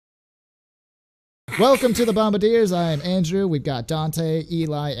Welcome to the Bombadiers. I am Andrew. We've got Dante,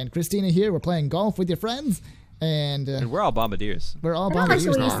 Eli, and Christina here. We're playing golf with your friends, and we're all Bombadiers. We're all I don't Bombadiers.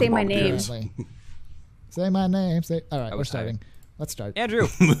 like when you say my name. Say my name. All right, we're starting. Let's start. Andrew.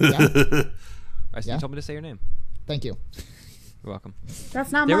 Yeah. You told me to say your name. Thank you. You're welcome.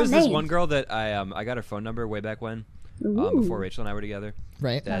 That's not my name. There was this one girl that I got her phone number way back when, before Rachel and I were together.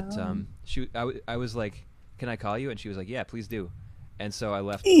 Right. That I was like, "Can I call you?" And she was like, "Yeah, please do." And so I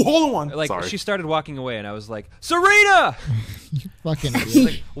left. Ooh, hold on. Like Sorry. she started walking away, and I was like, "Serena!" You fucking She's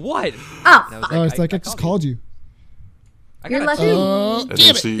idiot. like, "What?" Oh, And I was Oh, it's like I just called you. You're lucky.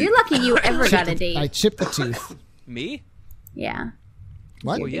 Damn it. You're lucky you ever got a date. I chipped the tooth. Me? Yeah.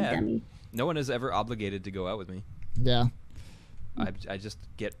 What? You're Well, a big yeah. dummy. No one is ever obligated to go out with me. Yeah. I just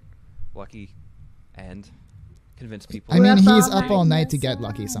get lucky and convince people. I mean, We're he's up up all all night night to get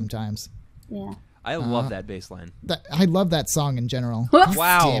lucky sometimes. Yeah. I love that bass line. I love that song in general.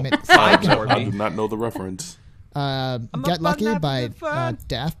 Wow. Damn it. I do not know the reference. Get Lucky by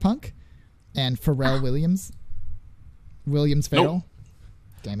Daft Punk and Pharrell Williams. Farrell.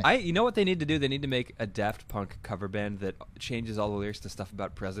 Damn it. You know what they need to do? They need to make a Daft Punk cover band that changes all the lyrics to stuff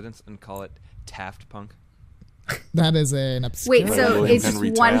about presidents and call it Taft Punk. That is an obscure... Wait, so William is just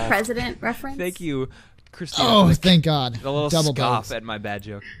Henry one Taft. president reference? Thank you, Christina. Oh, thank God. A little Double scoff bugs. at my bad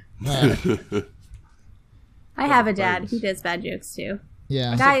joke. I have a dad who does bad jokes too.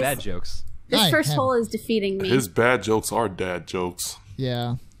 Yeah. I Guys. said bad jokes. This I first have- hole is defeating me. His bad jokes are dad jokes.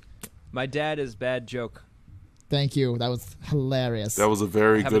 Yeah. My dad is bad joke. Thank you. That was hilarious. That was a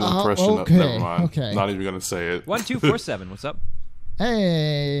very good impression. okay, Never mind. okay. Not even gonna say it. 1247. What's up?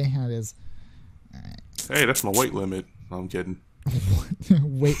 Hey, how it is. Hey, that's my weight limit. No, I'm kidding.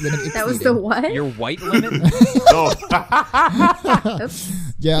 Weight limit exceeded. That was the what? Your white limit? Oh, Oops.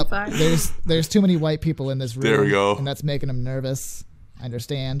 Yep. Sorry. There's too many white people in this room. There we go. And that's making him nervous. I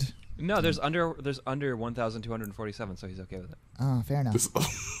understand. No, there's under 1,247, so he's okay with it. Oh, fair enough.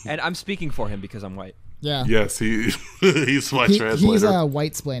 And I'm speaking for him because I'm white. Yeah. yes, he's my He's translator.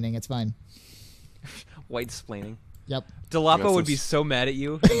 white splaining. It's fine. White splaining. Yep. Delapo Yes, would be it's- so mad at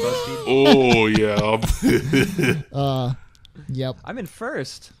you in BuzzFeed. Oh yeah. Yep. I'm in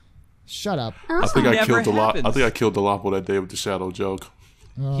first. Shut up. I think I Never killed happens. I think I killed Delapo that day with the shadow joke.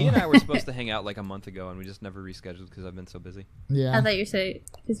 He and I were supposed to hang out like a month ago, and we just never rescheduled because I've been so busy. Yeah. I thought you said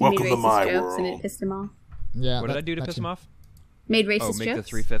because you Welcome made to racist my jokes and world. it pissed him off. Yeah. What did I do to piss him off? Made racist Oh, make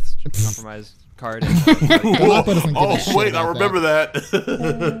jokes? the 3/5 compromise card. And, Delapo doesn't give a shit Wait, I about remember that.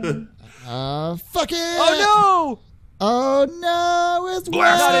 Fuck it. oh Oh no, it's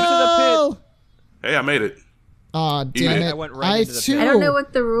Blast Not into the Will. Hey, I made it. Aw, damn it. it. I went right into the too, pit. I don't know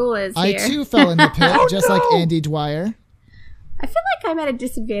what the rule is I here. too fell in the pit, just like no. Andy Dwyer. I feel like I'm at a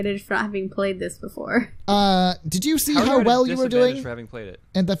disadvantage for not having played this before. Did you see How how are you at a well you were disadvantage doing for having played it?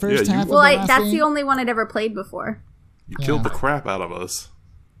 in the first Yeah, you- half Well, of the last that's game? the only one I'd ever played before. You killed the crap out of us.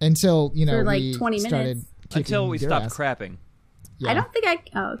 Until, For, like, we 20 started minutes. kicking Until we your stopped ass. crapping. Yeah. I don't think I...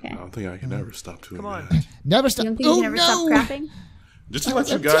 Oh, okay. I don't think I can ever stop doing Come on. that. Never You stop. don't think Oh you can ever no! stop crapping? Just to let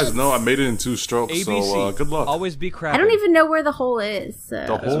you guys know, I made it in 2 strokes, ABC. so good luck. Always be crapping. I don't even know where the hole is. So.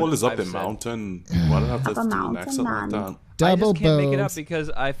 The hole is up I've in said. mountain. Why did I have to Up a do an mountain, accent like man. that? I Double just can't make it up bows. because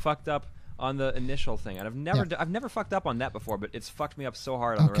I fucked up on the initial thing, and I've never fucked up on that before, but it's fucked me up so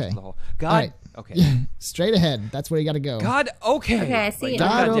hard on the rest Okay. of the whole. God, Alright. okay. Yeah, straight ahead. That's where you got to go. God, okay. Okay, I see Like, it. God,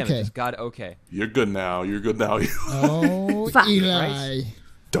 God, damn okay. it, just God, okay. You're good now. You're good now. Oh, Fuck. Eli.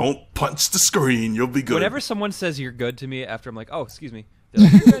 Don't punch the screen. You'll be good. Whenever someone says you're good to me after I'm like, oh, excuse me, they're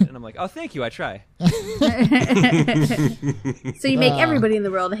like, you're good, and I'm like, oh, thank you, I try. So you make everybody in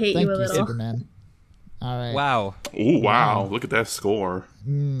the world hate Thank you a you, little. Superman. All right. Wow, Oh, wow. Look at that score.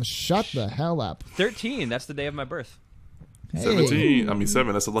 Shut the hell up. 13. That's the day of my birth. Hey, 17. I mean,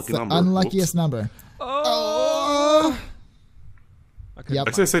 7. That's a lucky the number. unluckiest Oops. number. Oh. Okay. Yep.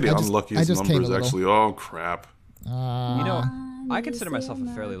 Actually, I say the I just unluckiest came number a is little. actually. Oh, crap. You know, I consider myself a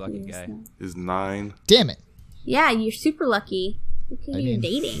fairly lucky guy. Is 9. Damn it. Yeah, you're super lucky. Look at you mean-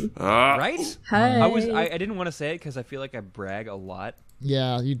 dating. Right? Hey. I didn't want to say it because I feel like I brag a lot.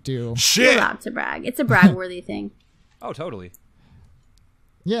 Yeah, you do. You're Shit. allowed to brag. It's a brag-worthy thing. Oh, totally.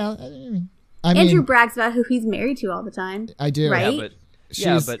 Yeah, I Andrew mean, brags about who he's married to all the time. I do. Right?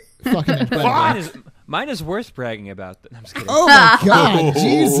 Yeah, She's but fucking incredible. mine is worth bragging about. I'm just kidding. Oh my God,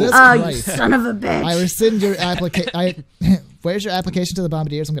 Jesus Oh, you Christ! son of a bitch. I rescind your application. Where's your application to the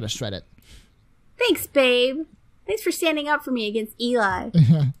Bombadiers? I'm gonna shred it. Thanks, babe. Thanks for standing up for me against Eli.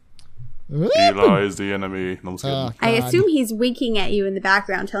 Eli is the enemy. No, I'm just kidding. I God. assume he's winking at you in the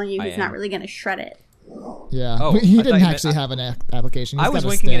background, telling you I he's not am. really going to shred it. Yeah, Oh, he I thought didn't you actually meant- have an application. He's I was got a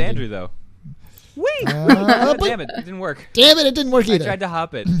winking at stand-in. Andrew though. Whee! but- Damn it, it didn't work. Damn it didn't work I either. tried to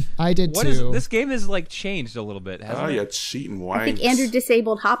hop it. I did What too. is this game is like changed a little bit, hasn't Oh, it? yeah, cheating wanks. I think Andrew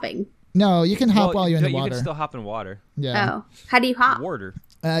disabled hopping. No, you can hop while you're in the You water. can still hop in water. Yeah. Oh. How do you hop? Water.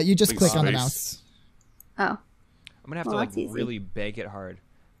 You just Like click on the space. mouse. Oh. I'm gonna have Well, to like that's easy. really bank it hard.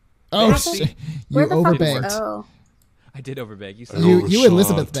 Oh, See? shit. Where You the fuck overbanked. is Oh. I did overbank. You said You Overshot.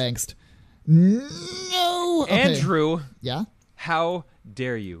 Elizabeth Banked. No. Okay. Andrew, Yeah? how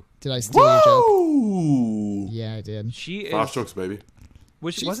dare you? Did I steal your joke? Woo! Yeah, I did. She Five is. strokes, baby.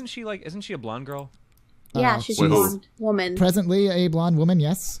 Wasn't she like? Isn't she a blonde girl? Yeah, she's a Wait, who? blonde woman. Presently a blonde woman,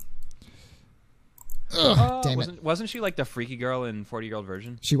 yes. Ugh, damn it. Wasn't she like the freaky girl in 40-Year-Old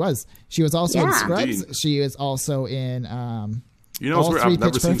Virgin? She was. She was also in Yeah. Scrubs. Indeed. She is also in You know what's All weird? three I've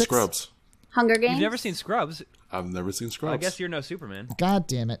never Pitch seen Perfects? Scrubs. Hunger Games. You've never seen Scrubs? I've never seen Scrubs. I guess you're no Superman. God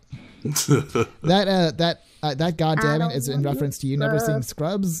damn it. That God damn it is in reference to you never seeing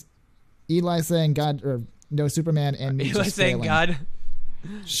Scrubs. Eli saying God or no Superman and me Eli just saying failing. God.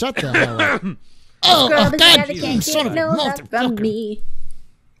 Shut the hell up. Oh, Scrub is God, the you can't son get of a no love from motherfucker. me.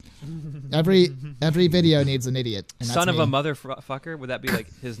 Every video needs an idiot. And that's Son of me. a motherfucker? Would that be like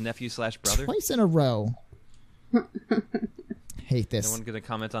his nephew / brother? Twice in a row. Hate No this. one gonna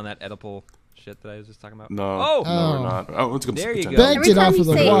comment on that Oedipal shit that I was just talking about? No, Oh! no, we're not. Oh, it's gonna There you pretend. go. Banked Every it time off you of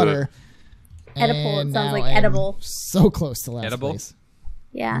the say water. Oedipal, it and sounds like now I'm edible. So close to last Edible? place.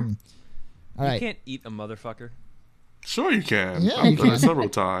 Yeah. All You right. can't eat a motherfucker. Sure you can. Yeah, I've you done it can. several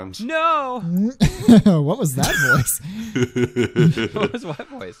times. No! What was that voice? What was what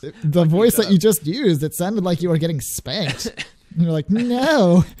voice? The voice that you just used. It sounded like you were getting spanked. And you're like,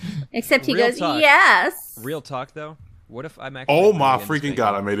 no. Except he Real goes, talk. yes. Real talk though. What if I'm actually? Oh my really into freaking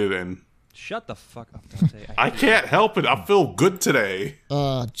god, I made it in. Shut the fuck up, Dante. I can't help it. I feel good today.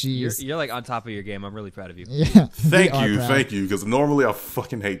 Oh, You're, jeez. you're like on top of your game. I'm really proud of you. Yeah. Thank we are you, proud. thank you. Because normally I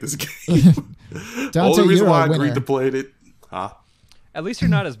fucking hate this game. Dante, Only reason you're why a I agreed winner. to play it. Huh? At least you're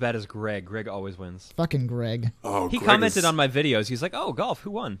not as bad as Greg. Greg always wins. Fucking Greg. Oh, He Greg commented is- on my videos. He's like, "Oh, golf.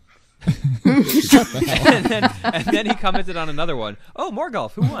 Who won?" Shut the hell up. and then he commented on another one. Oh, more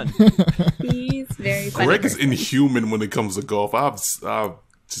golf. Who won? He's very funny. Greg is inhuman when it comes to golf. I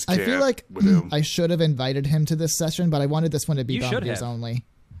just I can't feel like with him. I should have invited him to this session, but I wanted this one to be You should Bombardiers have. only.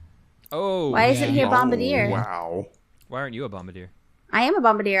 Oh, Why isn't he a Oh, bombardier? wow. why aren't you a bombardier? I am a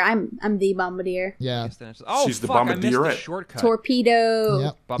bombardier. I'm the bombardier. Yeah. Oh, She's the fuck! I missed the bombardierette. shortcut. Torpedo.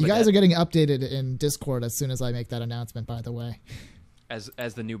 Yep. You Bombadette. guys are getting updated in Discord as soon as I make that announcement, by the way. as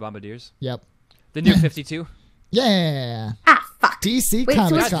the new bombardiers. Yep. The new 52. Yeah. Ah, fuck. DC Wait, so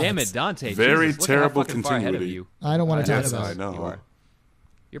Comics. God damn Comics. it, Dante. Very Jesus, look at how terrible fucking far ahead of continuity. you. I don't want to talk Yes, about I it. know. You are.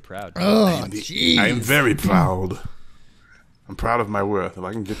 You're proud. Oh, I jeez. am very proud. I'm proud of my worth. If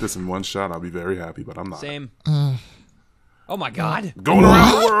I can get this in one shot, I'll be very happy, but I'm not. Same. Oh my god. Going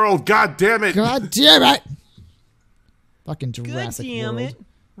around the world, god damn it. God damn it! Fucking Jurassic World.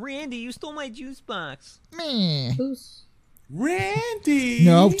 Randy, you stole my juice box. Meh. Randy.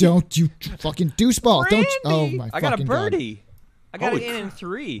 No, don't you fucking doucheball. Don't you, oh my I got a fucking God. birdie. I got Holy it in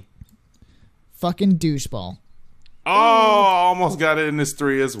 3. Fucking doucheball. Oh, almost got it in this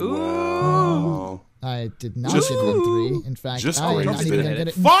 3 as well. I did not Just get it in 3. In fact, just I am not crazy. even going to get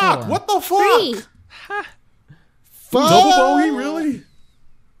it in Fuck! 4. What the Three. fuck? Fuck! Double bogey, really?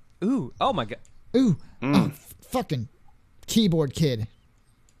 Ooh. Oh my god. Ooh. Oh, fucking keyboard kid.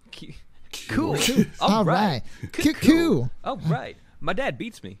 Cool. All right. Cuckoo. All right. My dad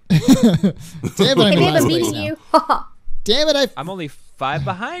beats me. Damn it, I'm Hey, in babe, last I'm place beating now. you. Damn it, I I'm only 5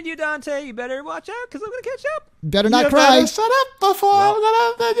 behind you, Dante. You better watch out, because I'm gonna catch up. better not You cry. better shut up before.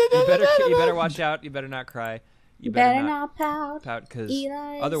 You better watch out. You better not cry. You better not pout. pout, because Eli's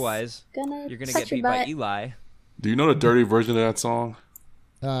otherwise gonna you're gonna touch get your beat by butt. Eli. Do you know the dirty version of that song?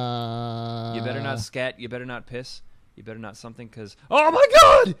 You better not scat. You better not piss. You better not something, because oh my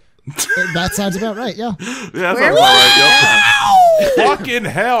god! That sounds about right, yeah. Yeah, that's Where right. Yep. Fucking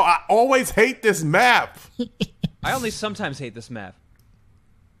hell! I always hate this map. I only sometimes hate this map.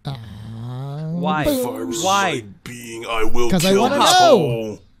 Uh, Why? Why? Being, I will 'Cause I kill wanna this know.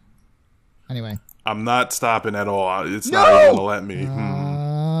 hole. Anyway, I'm not stopping at all. It's not even gonna let me.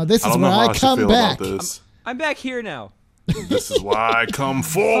 this I is don't where know how I I should come feel back. about this. I'm back here now. This is why I come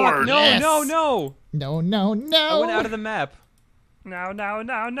forward. No, Yes. no, no! No, no, no. I went out of the map. No, no,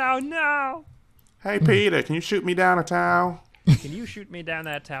 no, no, no! Hey Peter, can you shoot me down a towel? Can you shoot me down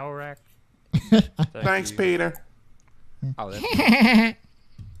that tower rack? Thanks, Peter. Oh, that's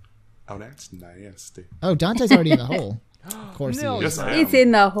Oh, that's nasty. Oh, Dante's already in the hole. Of course No, he is. Yes, I It's am.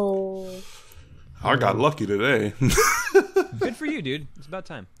 in the hole. I got lucky today. good for you, dude. It's about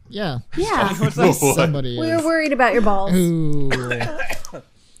time. Yeah. Yeah. What's that? Somebody We were is. worried about your balls. Ooh.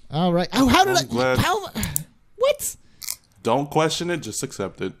 All right. Oh, how did I'm glad. What? Don't question it, just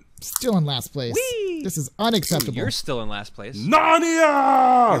accept it. Still in last place. Whee! This is unacceptable. You're still in last place. Your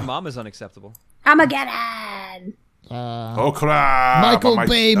Narnia! mom is unacceptable. Armageddon. Oh crap! Michael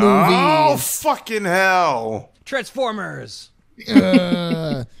Bay Oh movies. fucking hell! Transformers.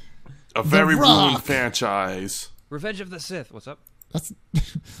 Uh, A very Rock. ruined franchise. Revenge of the Sith. What's up? that's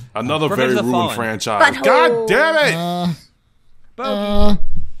Another Revenge very of the ruined Fallen. franchise. Butthole. God damn it! Bogey.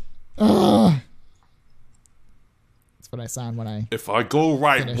 that's what I sound when I If I go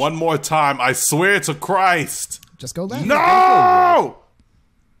right Finish. one more time, I swear to Christ. just go left. No!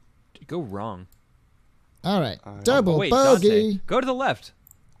 Go wrong. All right. Double Oh, wait, bogey. Dante. Go to the left.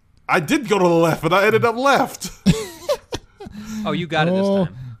 I did go to the left, but I ended up left. Oh, you got it this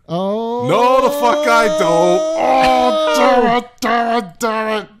time. Oh. No, the fuck I don't. Oh, damn it,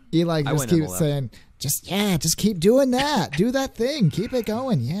 damn it. Eli I just went on the keeps left. saying, just keep doing that. Do that thing. Keep it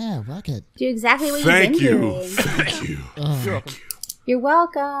going. Yeah, fuck it. Do exactly what Thank you've been you. doing. Thank you. You're welcome. You're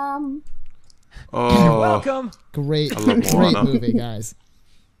welcome. Oh, Welcome. Great, love great Moana. movie, guys.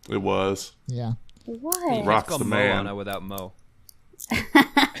 it was. Yeah. What? Rock's It's called the man. Moana without Mo.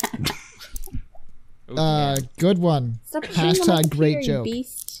 Good one. Stop shitting on my Hashtag great computer, you joke.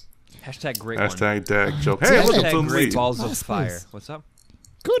 beast. Hashtag great one. Hashtag Dak joke. Hey, Hashtag look at Hashtag some great lead. balls of Last fire. place. What's up?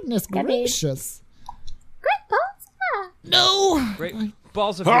 Goodness Yeah, babe. gracious. Great balls. No. Great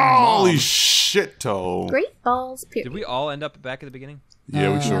balls of your Holy mom. shit, toe. Great balls. Period. Did we all end up back at the beginning?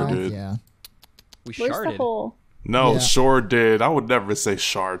 Yeah, we sure Uh, did. Yeah. We Where's the sharded. hole? No, Yeah. sure did. I would never say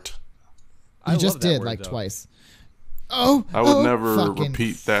shart. I You love just that did word, like though. twice. Oh, I would oh, never fucking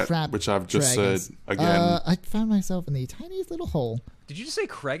repeat that crap which I've just dragons. said again. I found myself in the tiniest little hole. Did you just say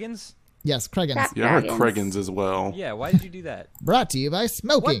Kreggans? Yes, Kreggans. Crap. Yeah, I heard Dragons. Kreggans as well. Yeah, why did you do that? Brought to you by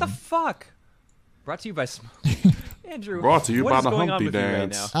smoking. What the fuck? Brought to you by Andrew. Brought to you what by is the going on Humpty with you right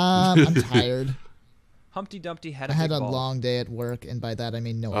Dance. now? I'm tired. Humpty Dumpty had I a had big a ball. long day at work, and by that I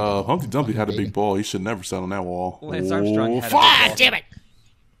mean no. Humpty Dumpty had a baby. big ball. He should never sat on that wall. Lance Armstrong had a big fuck! ball. Damn it!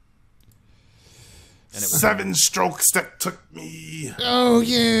 And it was 7 strokes that took me. Oh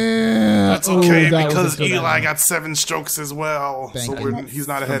yeah. That's Oh, okay that was a because good Eli one. got 7 strokes as well. Thank so you. he's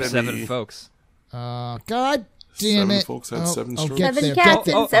not ahead from of 7 me. folks. God damn 7 it! folks had 7 strokes. Get 7 there, cats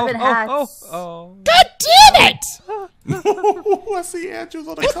get and there. 7 hats. Oh. God damn it! I see Andrews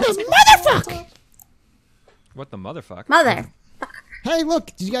on the cover. Motherfucker! What the motherfucker? Mother. Hey, look!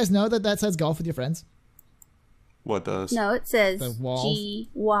 Did you guys know that says golf with your friends? What does? No, it says The walls.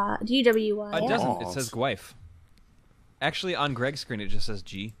 G-W-Y. It doesn't. It Balls. says Gwife. Actually, on Greg's screen, it just says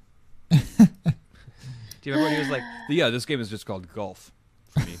G. Do you remember when he was like, yeah, this game is just called golf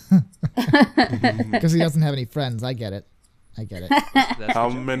for me. Because he doesn't have any friends. I get it. That's How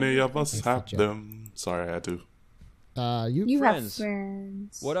the joke. many of us That's the have joke. them? Sorry, I had to. You Friends. have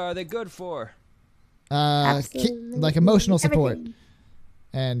friends. What are they good for? Absolutely like emotional support everything.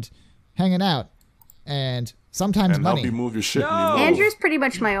 and hanging out and sometimes And help money. you move your shit. No! when you move. Andrew's pretty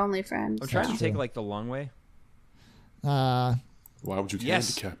much my only friend. I'm trying That's to take true. like the long way. Why would you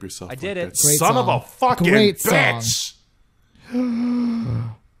Yes. handicap yourself? I did like it. that? Great Son of a song. fucking Great song. bitch.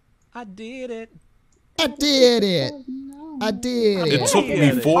 I did it. I did it. I did It it. took Yeah, me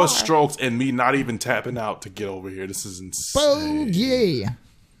yeah. 4 strokes and me not even tapping out to get over here. This is insane. Bogey.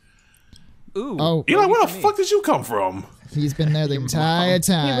 Ooh. Oh, Eli, where the for me. fuck did you come from? he's been there the entire He was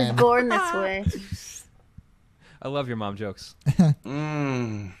time. born this way. I love your mom jokes.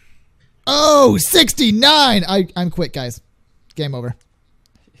 Oh, 69. I'm quit, guys. Game over.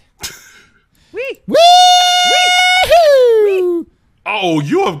 Wee! Woo! Oh,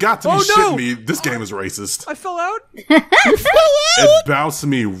 you have got to be Oh, shitting no. me. This game is racist. I fell out. It bounced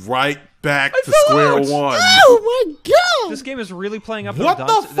me right back to fell square out. one. Oh my god! This game is really playing up. What the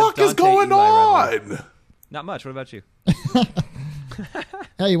the fuck is going on? Not much. What about you?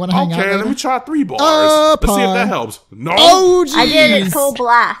 Hey, you want to hang out Okay, later? let me try 3 bars. Up Let's see if high. that helps. No, Oh, jeez. I did it full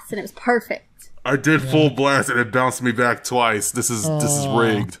blast, and it was perfect. I did full blast and it bounced me back twice. This is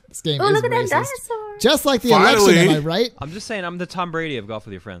rigged. This game Oh, is look at that racist. dinosaur. Just like the Finally. election, am I right? I'm just saying. I'm the Tom Brady of Golf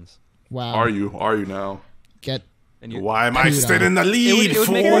with Your Friends. Wow. Are you now? Get And you. Why am I Kudos. still in the It would, lead? it would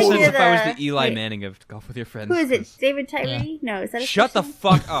make fool? more Fool. sense if I was The- the Eli wait. Manning of Golf with Your Friends. Who is it? David Tyree? No, is that a Shut the person?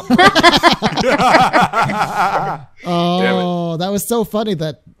 fuck up. Oh, that was so funny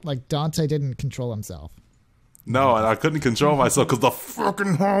that like Dante didn't control himself. No, and I couldn't control myself because the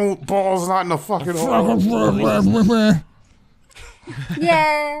fucking whole ball's not in the fucking hole.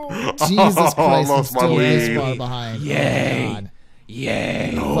 Yeah. Jesus Christ, I'm lost my still this lead. far behind. Yay. Oh, God.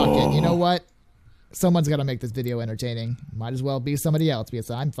 Yay. Fuck it. You know what? Someone's got to make this video entertaining. Might as well be somebody else because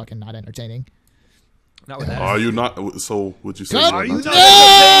I'm fucking not entertaining. Not with that. Are you not? So would you say? Cut! you're not-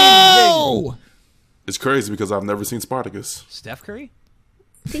 No! It's crazy because I've never seen Spartacus. Steph Curry?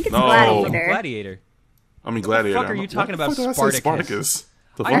 I think it's No. Gladiator. Gladiator. I mean, Gladiator. fuck are you talking about, What the fuck did I say, Spartacus?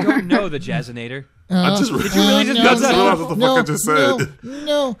 The I fuck? don't know the Jazzinator. I just Did you really just no, bounce I out? realized what the fuck I just said.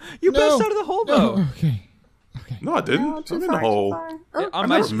 No, You no, bounced out of the hole, though. no. Okay. No, I didn't. No, too I'm in far, the too hole. far. Oh, On I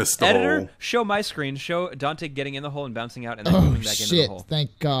my never missed the editor, hole. show my screen. Show Dante getting in the hole and bouncing out, and then Oh moving back into the shit! hole.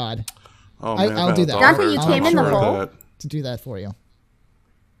 Thank God Oh, I- man, I'll do that. Dante, you I'll came in the sure hole? that. to do that for you.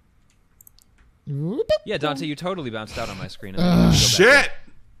 Yeah, Dante, you totally bounced out on my screen. And then you go back in. Shit!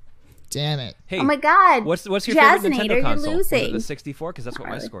 Damn it! Hey, Oh my God! what's your favorite Jazzinator, Nintendo you're console? Was it losing. the 64? Because that's what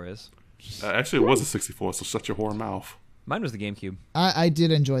my score is. Actually, it was a 64, so shut your whore mouth. Mine was the GameCube. I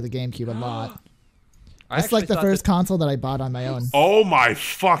did enjoy the GameCube a lot. I It's like actually the thought first that- console that I bought on my own. Oh my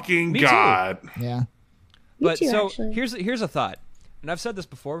fucking Me too. god! Yeah. But too, so actually. here's a thought, and I've said this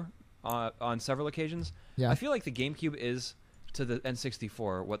before on several occasions. Yeah. I feel like the GameCube is to the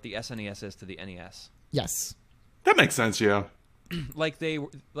N64 what the SNES is to the NES. Yes. That makes sense, yeah. Like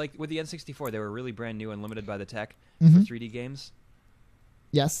with the N64, they were really brand new and limited by the tech Mm-hmm. for 3D games.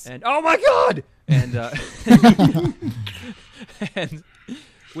 Yes. And oh my god! And and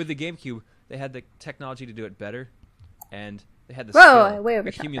with the GameCube, they had the technology to do it better, and they had the Whoa, I skill way overshot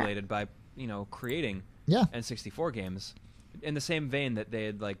that. accumulated by creating Yeah. N64 games. In the same vein that they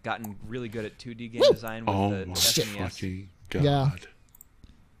had like gotten really good at 2D game design with Oh the my SNES, fucking god. Yeah.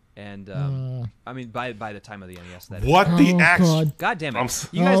 and I mean by the time of the NES, that is. What the Oh, action? God. God damn it! I'm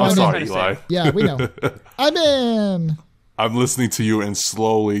You guys know Oh, what I'm sorry, trying to Eli. say. Yeah, we know. I'm in. I'm listening to you and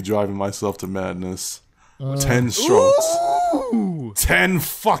slowly driving myself to madness. 10 strokes. 10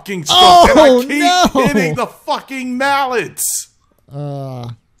 fucking strokes. Oh, and I keep no. hitting the fucking mallets.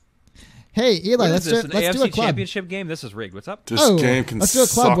 Hey, Eli, What let's is this? do An let's AFC do a club. championship game? This is rigged. What's up? This Oh, game can let's do a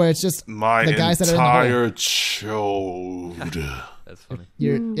club suck where it's just my the guys that are in the hole. entire chode. That's funny.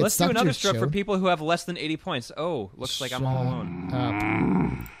 It Let's do sucked another your stroke for show. people who have less than 80 points. Oh, looks like I'm all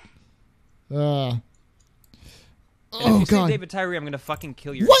alone. Oh And if you say God! David Tyree, I'm gonna fucking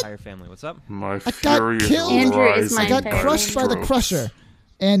kill your What? entire family. What's up? My got fury is killed. Andrew is rising my I got entire crushed by the strokes. crusher,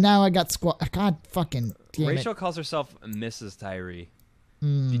 and now I got God fucking damn Rachel it! calls herself Mrs. Tyree,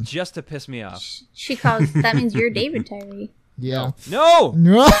 Hmm. just to piss me off. She calls. That means you're David Tyree. Yeah. No,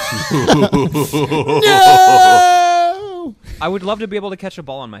 No. No. I would love to be able to catch a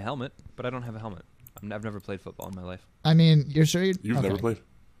ball on my helmet, but I don't have a helmet. I've never played football in my life. I mean, you're sure you? You've okay, never played?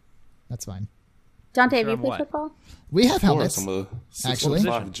 That's fine. Dante, have Sure you on played what? football? We have Of course, helmets. I'm a Actually.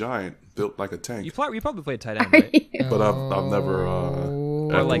 6'5" giant built like a tank. You probably played tight end, right? But I've never,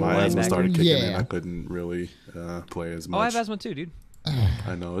 after like my asthma linebacker. started kicking in, Yeah. I couldn't really play as Oh, I much. have asthma too, dude.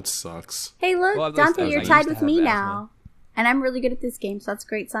 I know, it sucks. Hey, look, Well, at least Dante, I you're used tied to with have me asthma. now, and I'm really good at this game, so that's a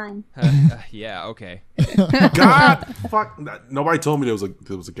great sign. Yeah, okay. God, fuck! Nobody told me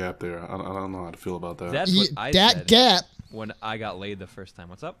there was a gap there. I don't know how to feel about that. That's what I that said gap. when I got laid the first time.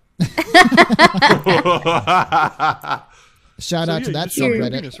 What's up? Shout out to that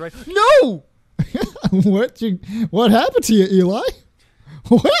subreddit. Penis, right? No. What happened to you, Eli?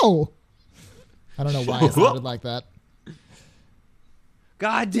 Well, I don't know why it sounded like that.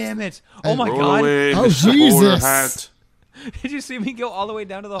 God damn it! Oh my Roll god! away Oh, the Jesus. shoulder hat. Did you see me go all the way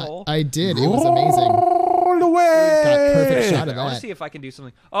down to the hole? I did. It was amazing. Roll away. Got a perfect shot of I want to that. see if I can do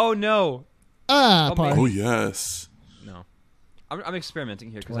something. Oh no! Ah, Oh, pardon. Oh yes. No. I'm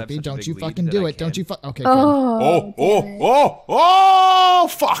experimenting here because I have Flippy, such a don't big you lead fucking that do I it. Don't can- you Okay, good. Oh!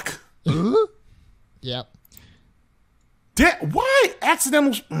 Fuck! Yep. Why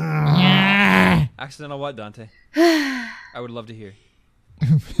accidental? Accidental what, Dante? I would love to hear.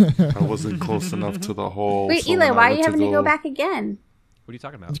 I wasn't close enough to the hole. Wait, so Eli, when I why are went you having to go go back again? What are you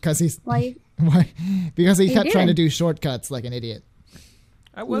talking about? Because he's Why? because he You kept trying to did. do shortcuts like an idiot.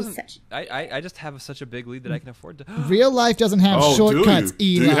 I wasn't. such- I just have such a big lead that I can afford to. Real life doesn't have Oh, shortcuts, do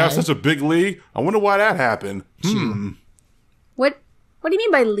you? Eli. Do you have such a big lead? I wonder why that happened. What do you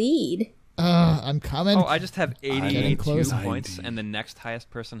mean by lead? I'm coming. Oh, I just have getting 82 close. points, 90. and the next highest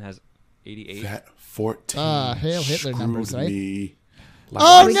person has 88. That 14. Hail Hitler screwed numbers, right? Me.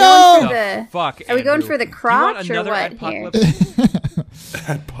 Oh, Are we no! going for The the? fuck? Are we going Andrew? for the Do you want crotch or another what here? apocalypse?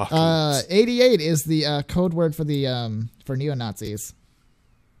 Apocalypse. 88 is the code word for the for neo-Nazis.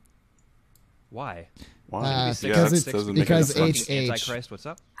 Why? Why? Because Yeah, it's- that doesn't make because any H- sense. Fucking H. Antichrist. What's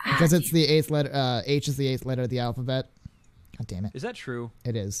up? Because it's the eighth letter. H is the eighth letter of the alphabet. God damn it! Is that true?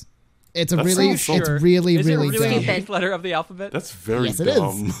 It is. It's a That really, sounds so- it's really, Is really it really dumb. the eighth letter of the alphabet? That's very Yes, it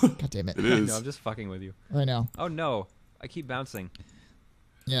dumb. is. God damn it! It No, is. I'm just fucking with you. I know. Oh no, I keep bouncing.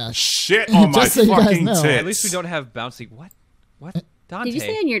 Yeah. Shit on my Just so you guys fucking know. tits. At least we don't have bouncy. What? Dante? Did you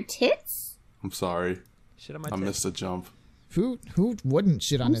say on your tits? I'm sorry. Shit on my I tits. missed a jump. Who wouldn't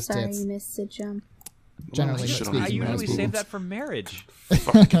shit on I'm his sorry tits? you missed a jump. Generally Shit on speaking, I my usually boobs. save that for marriage.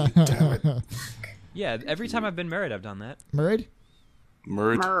 Fucking damn it. Yeah, every time I've been married, I've done that. Married?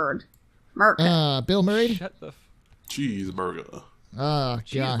 Murd. Merc. Bill married? Shut the Cheeseburger. Oh, gosh.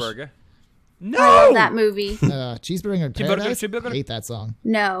 cheeseburger. No! I love that movie. Cheeseburger in Paradise? cheeseburger. Hate that song.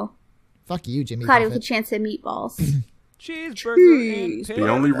 No. Fuck you, Jimmy Cloudy with a Buffett. chance at meatballs. Cheeseburger. The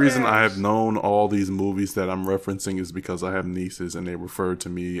only reason I have known all these movies that I'm referencing is because I have nieces and they refer to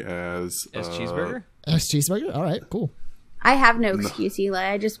me as cheeseburger. Cheeseburger? All right, cool. I have no excuse,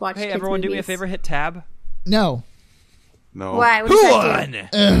 Eli. I just watched Hey, kids' everyone, do me a movies. favor. Hit tab. No. No. Why? What does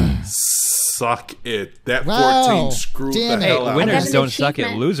that do? Suck it. That Wow. 14 screwed Damn the it. hell out of Winners me. got an don't suck it.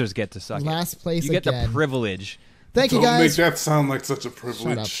 achievement. Losers get to suck Last it. place You get again. the privilege. Thank you, Don't make guys. that sound like such a Shut up.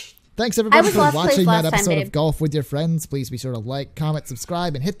 privilege. Thanks, everybody, was for last place watching that last time, episode babe. of Golf with Your Friends. Please be sure to like, comment,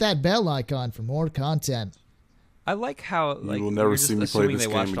 subscribe, and hit that bell icon for more content. I like how like will never you're just see me play assuming this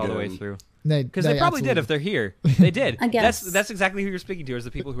they watched game all the way again. through. Because They probably did if they're here. They did. I guess. That's exactly who you're speaking to, is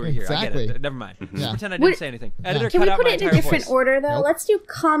the people who are here. I Exactly. get it. Never mind. Just Yeah. pretend I didn't Would- say anything. Editor, Can cut we out put my it in a entire different voice. order, though? Nope. Let's do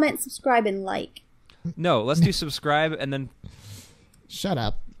comment, subscribe, and like. No, let's do subscribe and then Shut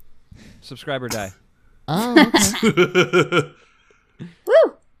up. subscribe or die. Oh, okay.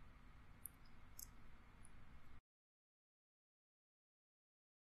 Woo!